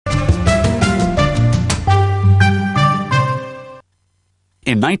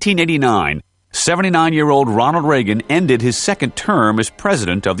In 1989, 79-year-old Ronald Reagan ended his second term as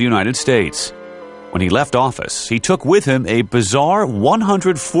President of the United States. When he left office, he took with him a bizarre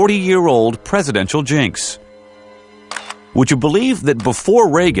 140-year-old presidential jinx. Would you believe that before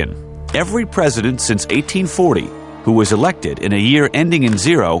Reagan, every president since 1840 who was elected in a year ending in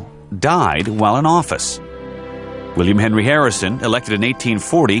 0 died while in office? William Henry Harrison, elected in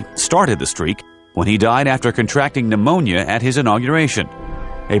 1840, started the streak when he died after contracting pneumonia at his inauguration.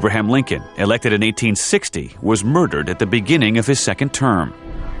 Abraham Lincoln, elected in 1860, was murdered at the beginning of his second term.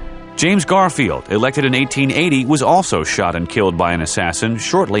 James Garfield, elected in 1880, was also shot and killed by an assassin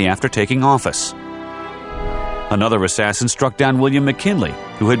shortly after taking office. Another assassin struck down William McKinley,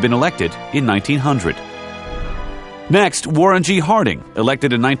 who had been elected in 1900. Next, Warren G. Harding,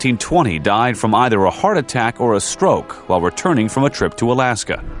 elected in 1920, died from either a heart attack or a stroke while returning from a trip to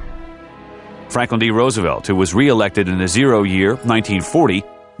Alaska. Franklin D. Roosevelt, who was re-elected in a 0 year, 1940,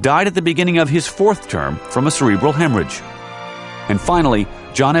 died at the beginning of his fourth term from a cerebral hemorrhage. And finally,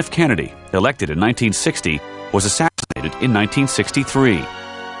 John F. Kennedy, elected in 1960, was assassinated in 1963.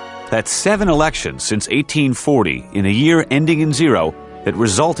 That's 7 elections since 1840 in a year ending in 0 that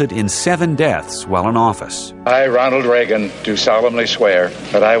resulted in 7 deaths while in office. I, Ronald Reagan, do solemnly swear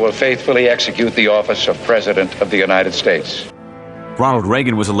that I will faithfully execute the office of President of the United States. Ronald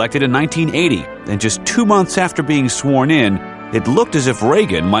Reagan was elected in 1980, and just 2 months after being sworn in, it looked as if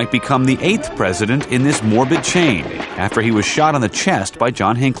Reagan might become the 8th president in this morbid chain after he was shot on the chest by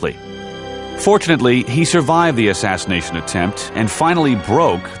John Hinckley. Fortunately, he survived the assassination attempt and finally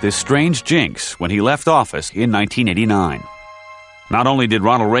broke this strange jinx when he left office in 1989. Not only did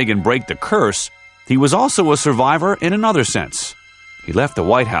Ronald Reagan break the curse, he was also a survivor in another sense. He left the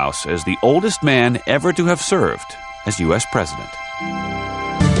White House as the oldest man ever to have served as U.S. president.